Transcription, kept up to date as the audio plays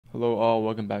Hello all,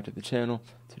 welcome back to the channel.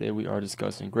 Today we are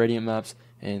discussing gradient maps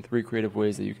and 3 creative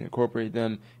ways that you can incorporate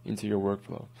them into your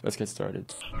workflow. Let's get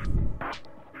started.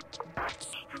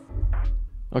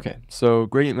 Okay, so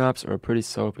gradient maps are pretty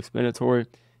self-explanatory.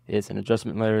 It's an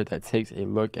adjustment layer that takes a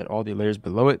look at all the layers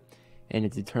below it, and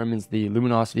it determines the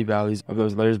luminosity values of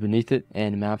those layers beneath it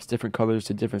and maps different colors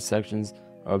to different sections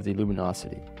of the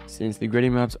luminosity. Since the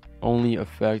gradient maps only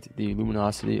affect the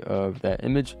luminosity of that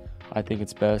image, I think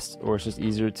it's best, or it's just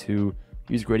easier, to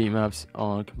use gradient maps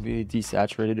on completely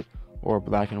desaturated or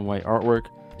black and white artwork.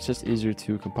 It's just easier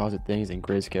to composite things in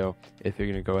grayscale if you're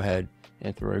going to go ahead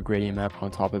and throw a gradient map on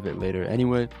top of it later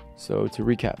anyway. So to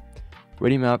recap,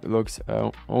 gradient map looks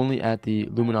only at the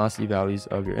luminosity values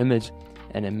of your image,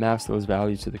 and it maps those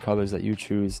values to the colors that you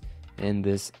choose in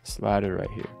this slider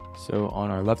right here. So on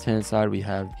our left hand side we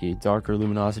have the darker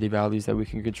luminosity values that we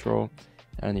can control,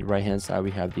 and on the right hand side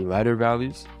we have the lighter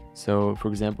values. So for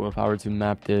example, if I were to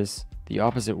map this the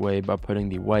opposite way by putting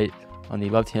the white on the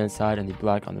left hand side and the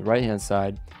black on the right hand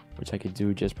side, which I could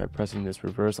do just by pressing this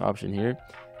reverse option here,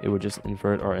 it would just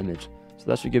invert our image. So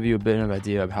that should give you a bit of an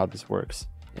idea of how this works.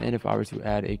 And if I were to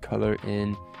add a color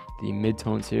in the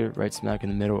midtones here, right smack in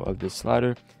the middle of this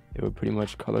slider, it would pretty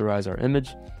much colorize our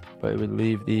image, but it would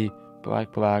leave the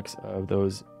black blacks of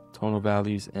those tonal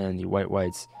values and the white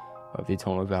whites of the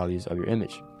tonal values of your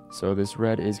image. So this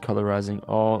red is colorizing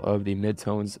all of the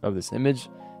midtones of this image,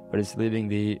 but it's leaving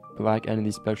the black end of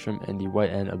the spectrum and the white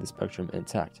end of the spectrum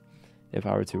intact. If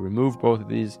I were to remove both of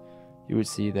these, you would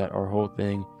see that our whole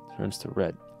thing turns to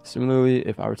red. Similarly,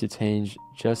 if I were to change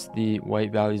just the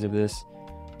white values of this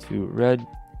to red,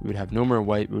 we would have no more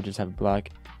white, we would just have black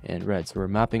and red. So we're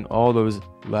mapping all those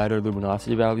lighter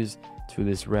luminosity values to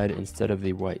this red instead of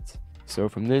the white. So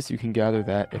from this, you can gather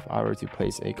that if I were to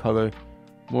place a color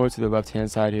more to the left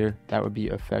hand side here, that would be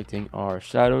affecting our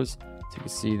shadows. So you can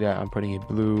see that I'm putting a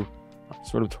blue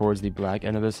sort of towards the black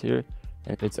end of this here,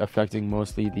 and it's affecting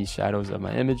mostly the shadows of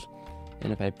my image.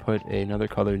 And if I put another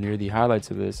color near the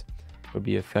highlights of this, it would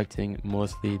be affecting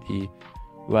mostly the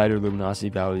lighter luminosity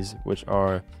values, which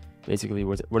are basically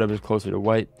whatever's closer to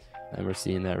white. And we're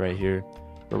seeing that right here,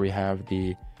 where we have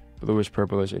the bluish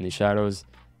purplish in the shadows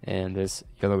and this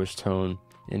yellowish tone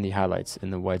in the highlights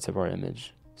in the whites of our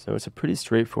image. So it's a pretty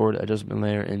straightforward adjustment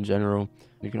layer in general.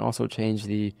 You can also change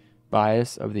the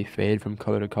bias of the fade from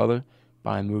color to color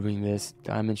by moving this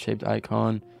diamond shaped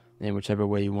icon in whichever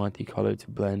way you want the color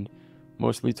to blend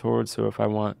mostly towards. So if I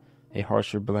want a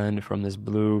harsher blend from this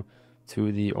blue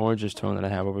to the orangish tone that I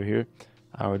have over here,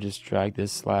 I would just drag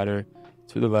this slider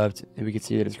to the left, and we can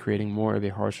see that it's creating more of a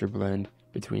harsher blend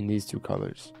between these two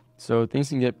colors. So things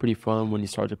can get pretty fun when you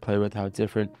start to play with how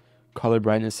different color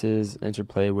brightnesses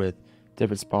interplay with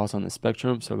different spots on the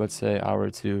spectrum. So let's say I were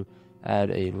to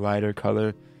add a lighter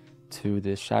color to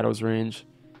the shadows range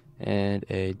and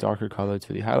a darker color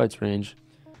to the highlights range.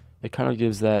 It kind of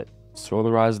gives that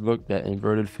solarized look, that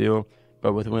inverted feel,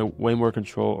 but with way more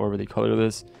control over the color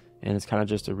list, and it's kind of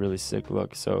just a really sick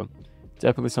look. So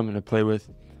definitely something to play with,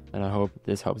 and I hope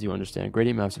this helps you understand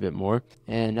gradient maps a bit more.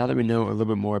 And now that we know a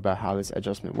little bit more about how this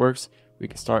adjustment works, we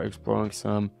can start exploring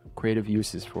some creative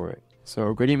uses for it.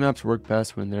 So gradient maps work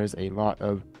best when there's a lot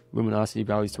of luminosity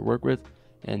values to work with,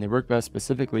 and they work best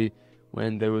specifically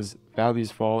when those values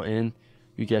fall in,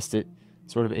 you guessed it,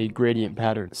 sort of a gradient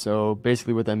pattern. So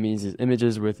basically what that means is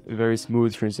images with very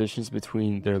smooth transitions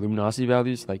between their luminosity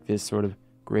values, like this sort of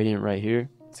gradient right here,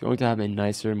 it's going to have a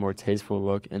nicer, more tasteful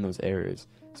look in those areas.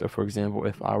 So for example,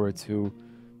 if I were to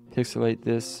pixelate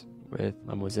this with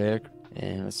a mosaic,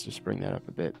 and let's just bring that up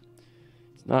a bit,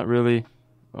 it's not really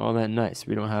all that nice.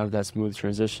 We don't have that smooth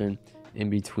transition in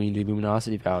between the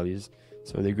luminosity values,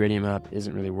 so the gradient map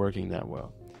isn't really working that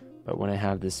well. But when I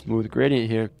have this smooth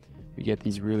gradient here, you get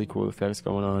these really cool effects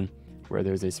going on where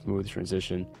there's a smooth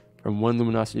transition from one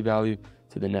luminosity value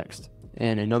to the next.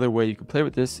 And another way you can play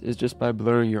with this is just by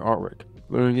blurring your artwork.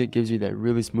 Blurring it gives you that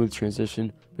really smooth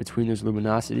transition between those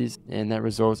luminosities, and that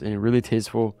results in a really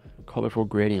tasteful, colorful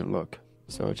gradient look.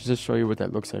 So just to show you what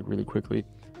that looks like really quickly,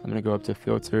 I'm going to go up to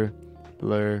Filter,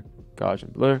 Blur,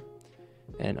 Gaussian Blur,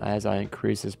 and as I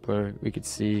increase this blur, we could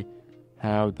see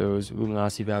how those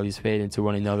luminosity values fade into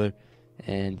one another,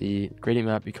 and the gradient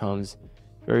map becomes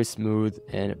very smooth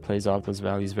and it plays off those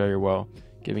values very well,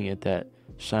 giving it that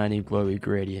shiny, glowy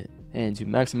gradient. And to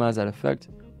maximize that effect,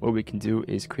 what we can do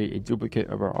is create a duplicate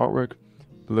of our artwork,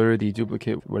 blur the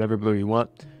duplicate, whatever blur you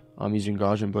want. I'm using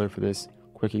Gaussian blur for this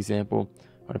quick example.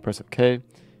 I'm going to press OK,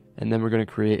 and then we're going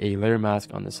to create a layer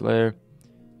mask on this layer,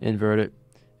 invert it,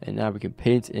 and now we can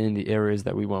paint in the areas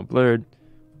that we want blurred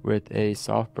with a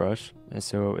soft brush. And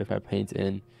so if I paint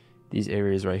in these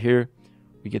areas right here,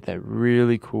 we get that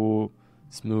really cool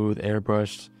smooth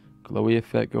airbrushed glowy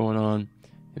effect going on,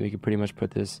 and we can pretty much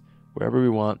put this wherever we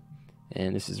want.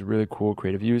 And this is really cool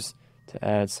creative use to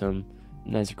add some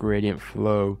nice gradient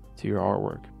flow to your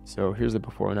artwork. So here's the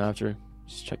before and after.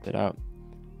 Just check that out.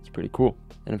 It's pretty cool.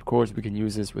 And of course we can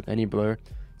use this with any blur.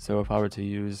 So if I were to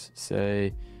use,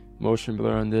 say, motion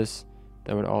blur on this,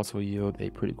 that would also yield a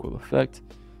pretty cool effect.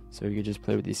 So you could just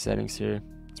play with these settings here.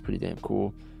 It's pretty damn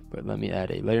cool. But let me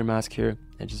add a layer mask here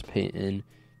and just paint in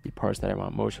the parts that I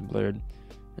want motion blurred.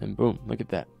 And boom, look at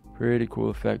that. Pretty cool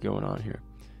effect going on here.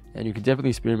 And you can definitely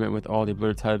experiment with all the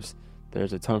blur types.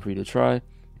 There's a ton for you to try.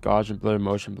 Gaussian blur,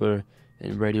 motion blur,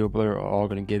 and radial blur are all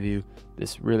going to give you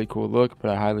this really cool look,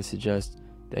 but I highly suggest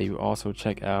that you also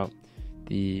check out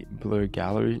the blur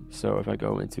gallery. So if I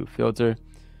go into filter,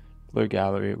 blur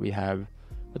gallery, we have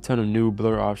a ton of new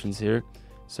blur options here.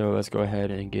 So let's go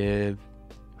ahead and give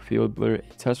field blur a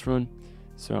test run.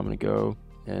 So I'm going to go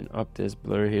and up this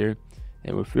blur here,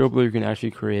 and with field blur you can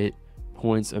actually create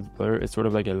points of blur. It's sort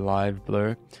of like a live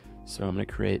blur. So I'm going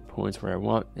to create points where I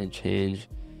want and change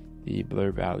the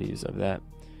blur values of that.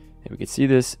 And we can see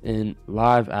this in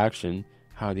live action,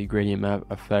 how the gradient map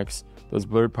affects those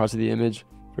blurred parts of the image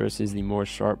versus the more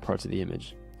sharp parts of the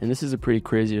image. And this is a pretty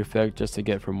crazy effect just to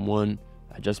get from one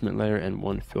adjustment layer and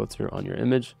one filter on your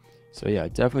image. So yeah,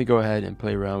 definitely go ahead and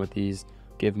play around with these.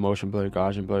 Give motion blur,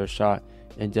 Gaussian blur a shot,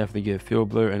 and definitely give field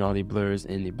blur and all the blurs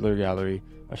in the blur gallery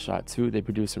a shot too. They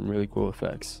produce some really cool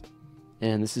effects.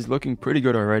 And this is looking pretty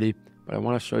good already, but I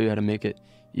want to show you how to make it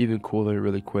even cooler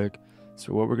really quick.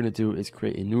 So what we're going to do is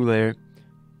create a new layer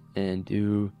and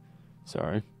do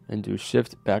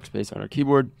shift backspace on our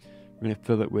keyboard. We're going to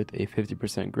fill it with a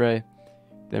 50% gray.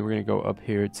 Then we're going to go up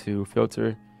here to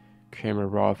filter, camera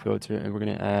raw filter, and we're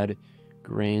going to add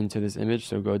grain to this image.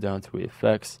 So go down to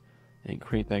effects and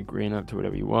crank that grain up to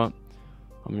whatever you want.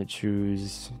 I'm going to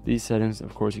choose these settings.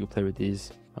 Of course you can play with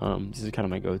these. This is kind of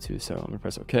my go-to, so I'm going to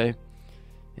press OK.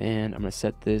 And I'm going to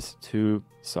set this to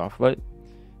soft light.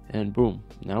 And boom,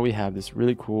 now we have this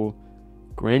really cool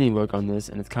grainy look on this,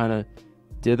 and it's kind of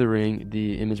dithering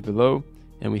the image below,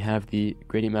 and we have the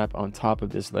gradient map on top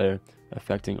of this layer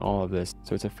affecting all of this.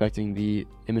 So it's affecting the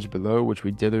image below, which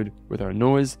we dithered with our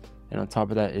noise, and on top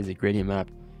of that is a gradient map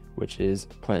which is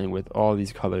playing with all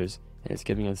these colors, and it's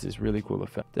giving us this really cool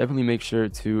effect. Definitely make sure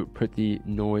to put the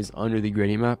noise under the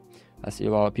gradient map. I see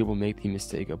a lot of people make the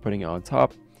mistake of putting it on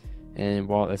top, and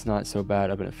while it's not so bad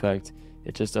of an effect,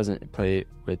 it just doesn't play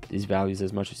with these values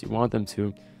as much as you want them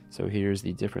to. So here's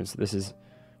the difference. This is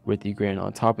with the grain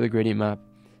on top of the gradient map,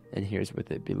 and here's with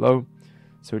it below.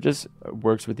 So it just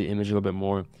works with the image a little bit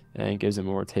more and gives a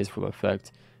more tasteful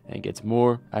effect and gets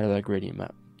more out of that gradient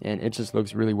map. And it just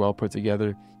looks really well put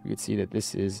together. You can see that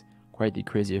this is quite the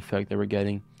crazy effect that we're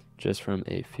getting just from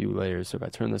a few layers. So if I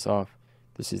turn this off,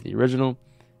 this is the original,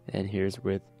 and here's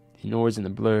with the noise and the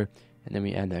blur, and then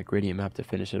we add that gradient map to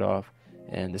finish it off.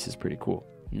 And this is pretty cool.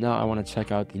 Now I want to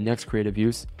check out the next creative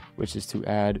use, which is to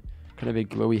add kind of a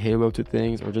glowy halo to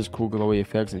things, or just cool glowy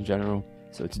effects in general.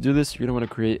 So to do this, you're going to want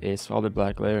to create a solid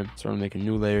black layer. So I'm going to make a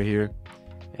new layer here,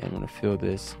 and I'm going to fill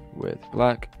this with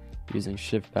black using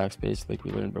shift backspace like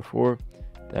we learned before.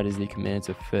 That is the command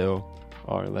to fill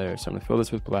our layer. So I'm going to fill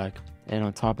this with black, and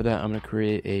on top of that I'm going to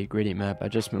create a gradient map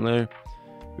adjustment layer.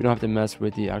 We don't have to mess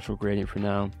with the actual gradient for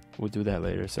now. We'll do that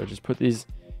later. So just put these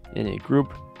in a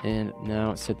group, and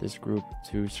now set this group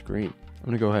to screen. I'm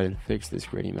going to go ahead and fix this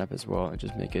gradient map as well and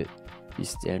just make it the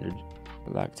standard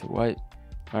black to white.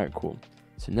 Alright, cool.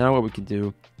 So now what we can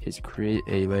do is create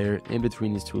a layer in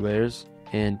between these two layers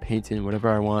and paint in whatever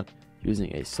I want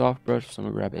using a soft brush. So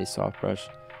I'm going to grab a soft brush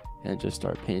and just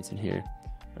start painting here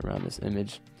around this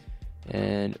image.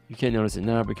 And you can't notice it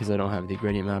now because I don't have the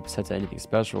gradient map set to anything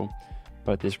special,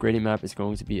 but this gradient map is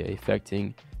going to be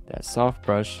affecting that soft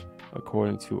brush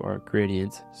according to our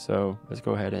gradient. So let's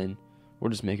go ahead and we'll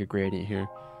just make a gradient here.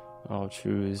 I'll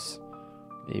choose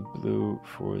a blue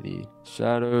for the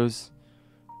shadows,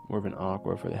 more of an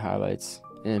aqua for the highlights,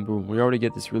 and boom, we already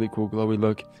get this really cool glowy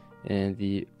look, and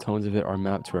the tones of it are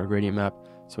mapped to our gradient map,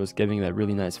 so it's giving that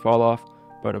really nice fall off.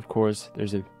 But of course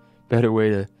there's a better way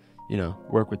to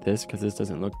work with this, because this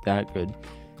doesn't look that good.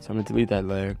 So I'm going to delete that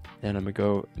layer, and I'm going to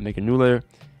go make a new layer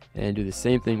and do the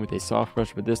same thing with a soft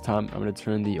brush, but this time I'm going to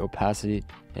turn the opacity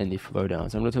and the flow down.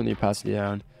 So I'm going to turn the opacity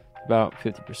down to about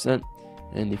 50%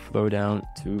 and the flow down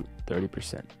to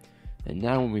 30%. And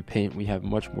now when we paint, we have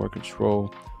much more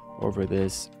control over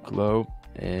this glow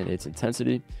and its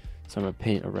intensity. So I'm going to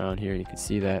paint around here, and you can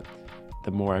see that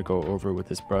the more I go over with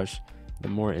this brush, the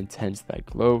more intense that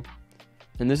glow.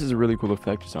 And this is a really cool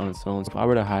effect just on its own. So if I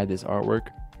were to hide this artwork,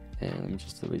 and let me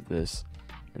just delete this,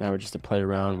 and I were just to play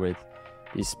around with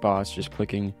these spots, just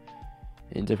clicking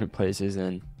in different places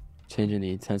and changing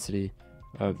the intensity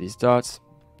of these dots,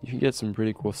 you can get some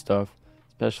pretty cool stuff,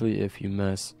 especially if you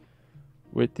mess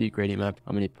with the gradient map.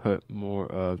 I'm going to put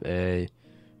more of a,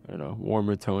 I don't know,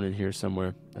 warmer tone in here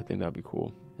somewhere. I think that'd be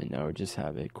cool. And now we just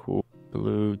have a cool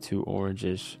blue to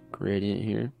orangish gradient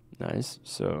here. Nice.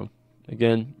 So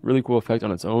again, really cool effect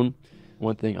on its own.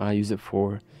 One thing I use it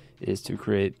for is to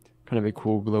create kind of a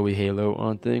cool glowy halo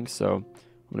on things. So I'm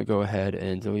going to go ahead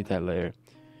and delete that layer,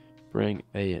 bring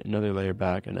another layer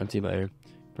back, an empty layer,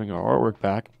 bring our artwork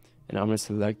back, and I'm going to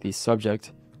select the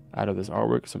subject out of this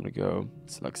artwork. So I'm going to go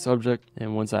select subject,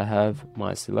 and once I have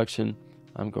my selection,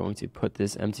 I'm going to put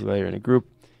this empty layer in a group.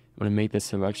 I'm going to make this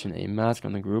selection a mask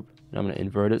on the group, and I'm going to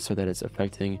invert it so that it's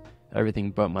affecting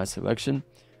everything but my selection.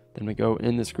 Then we go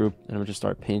in this group, and I'm going to just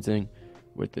start painting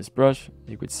with this brush.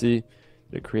 You could see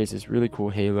that it creates this really cool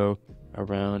halo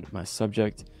around my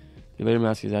subject. The layer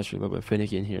mask is actually a little bit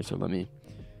finicky in here, so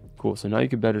cool. So now you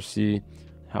can better see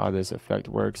how this effect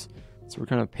works. So we're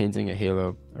kind of painting a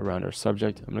halo around our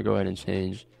subject. I'm going to go ahead and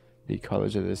change the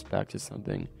colors of this back to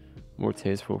something more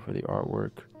tasteful for the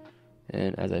artwork.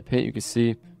 And as I paint, you can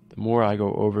see the more I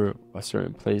go over a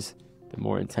certain place, the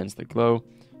more intense the glow.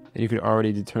 And you can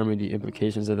already determine the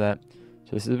implications of that.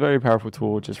 So this is a very powerful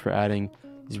tool just for adding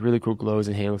these really cool glows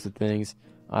and halos to things.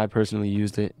 I personally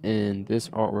used it in this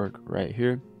artwork right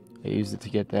here. I used it to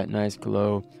get that nice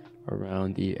glow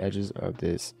around the edges of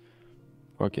this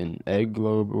fucking egg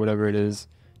globe or whatever it is,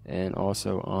 and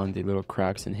also on the little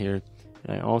cracks in here.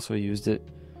 And I also used it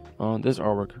on this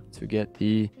artwork to get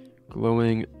the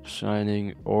glowing,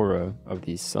 shining aura of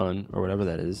the sun or whatever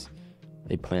that is,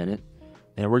 a planet.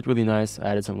 And it worked really nice. I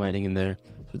added some lighting in there.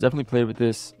 So definitely play with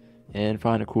this and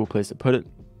find a cool place to put it.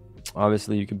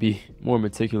 Obviously, you can be more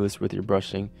meticulous with your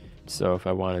brushing. So if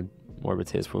I wanted more of a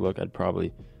tasteful look, I'd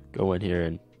probably go in here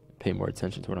and pay more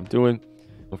attention to what I'm doing.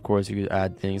 Of course, you could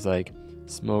add things like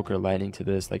smoke or lightning to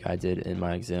this, like I did in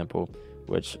my example,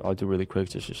 which I'll do really quick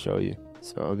just to show you.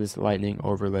 So this lightning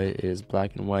overlay is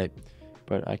black and white,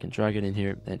 but I can drag it in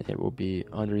here and it will be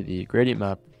under the gradient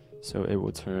map. So it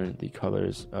will turn the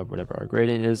colors of whatever our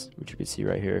gradient is, which you can see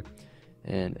right here.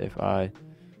 And if I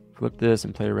flip this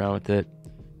and play around with it,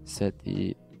 set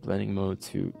the blending mode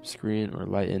to screen or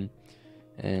lighten,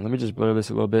 and let me just blur this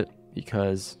a little bit,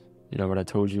 because you know what I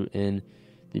told you in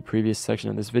the previous section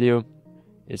of this video,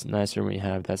 it's nicer when you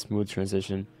have that smooth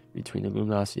transition between the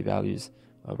luminosity values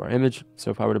of our image. So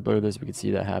if I were to blur this, we could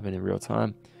see that happen in real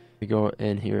time. We go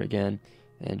in here again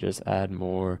and just add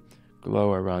more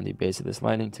glow around the base of this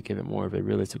lighting to give it more of a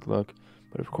realistic look.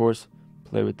 But of course,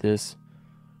 play with this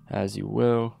as you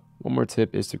will. One more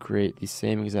tip is to create the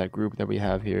same exact group that we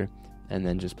have here and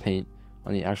then just paint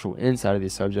on the actual inside of the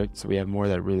subject, so we have more of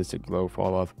that realistic glow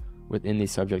fall off within the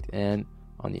subject and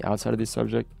on the outside of the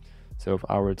subject. So if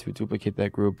I were to duplicate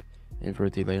that group,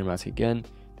 invert the layer mask again,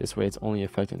 this way it's only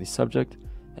affecting the subject,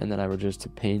 and then I were just to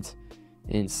paint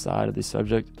inside of the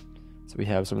subject, so we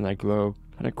have some of that glow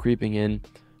kind of creeping in,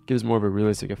 gives more of a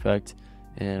realistic effect.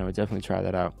 And I would definitely try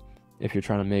that out if you're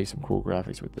trying to make some cool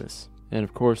graphics with this. And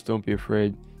of course, don't be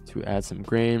afraid to add some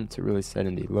grain to really set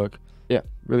in the look. Yeah,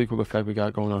 really cool effect we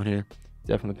got going on here.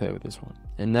 Definitely play with this one.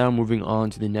 And now moving on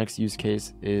to the next use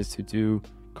case is to do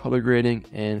color grading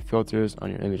and filters on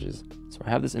your images. So I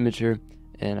have this image here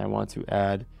and I want to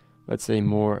add, let's say,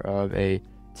 more of a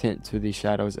tint to the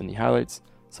shadows and the highlights.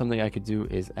 Something I could do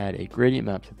is add a gradient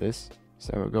map to this.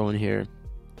 So I'll go in here,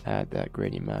 add that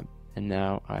gradient map, and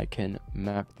now I can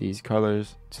map these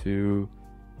colors to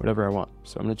whatever I want.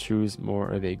 So I'm going to choose more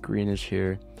of a greenish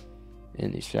here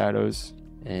in the shadows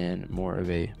and more of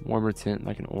a warmer tint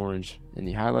like an orange in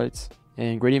the highlights.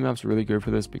 And gradient maps are really good for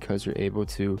this because you're able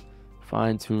to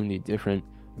fine-tune the different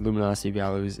luminosity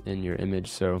values in your image.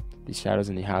 So the shadows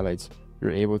and the highlights,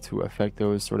 you're able to affect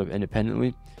those sort of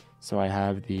independently. So I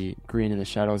have the green in the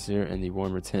shadows here and the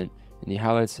warmer tint in the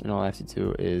highlights, and all I have to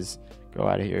do is go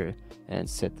out of here and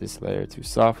set this layer to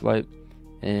soft light,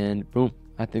 and boom,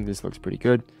 I think this looks pretty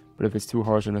good. But if it's too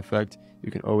harsh an effect, you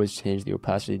can always change the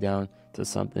opacity down to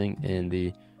something in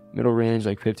the middle range,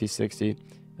 like 50-60,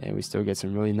 and we still get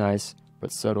some really nice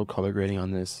but subtle color grading on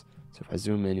this. So if I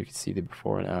zoom in, you can see the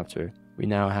before and after. We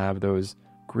now have those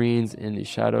greens in the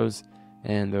shadows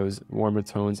and those warmer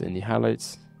tones in the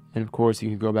highlights. And of course, you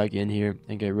can go back in here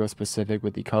and get real specific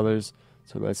with the colors.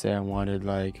 So let's say I wanted,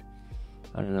 like,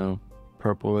 I don't know,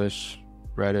 purplish,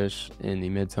 reddish in the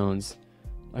midtones.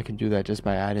 I can do that just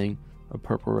by adding a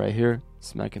purple right here,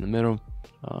 smack in the middle,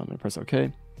 and press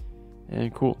OK.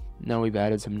 And cool. Now we've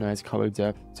added some nice color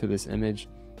depth to this image.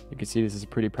 You can see this is a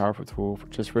pretty powerful tool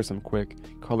just for some quick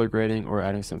color grading or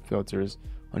adding some filters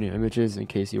on your images in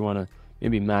case you want to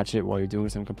maybe match it while you're doing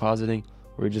some compositing,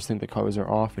 or you just think the colors are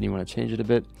off and you want to change it a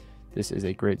bit, this is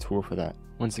a great tool for that.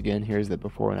 Once again, here's the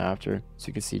before and after, so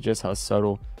you can see just how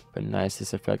subtle but nice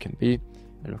this effect can be.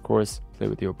 And of course, play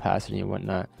with the opacity and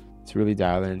whatnot to really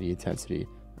dial in the intensity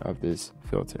of this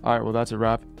filter. Alright, well that's a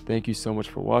wrap. Thank you so much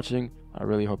for watching. I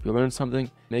really hope you learned something.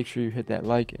 Make sure you hit that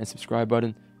like and subscribe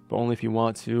button, but only if you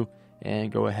want to,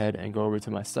 and go ahead and go over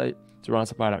to my site,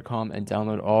 DuranSupply.com, and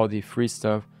download all the free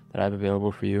stuff that I have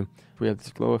available for you. We have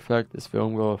this glow effect, this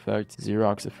film glow effect,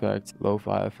 Xerox effect,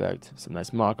 lo-fi effect, some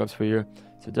nice mock-ups for you.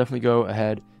 So definitely go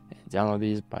ahead and download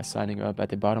these by signing up at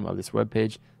the bottom of this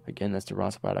webpage. Again, that's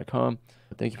DuranSupply.com.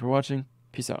 Thank you for watching.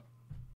 Peace out.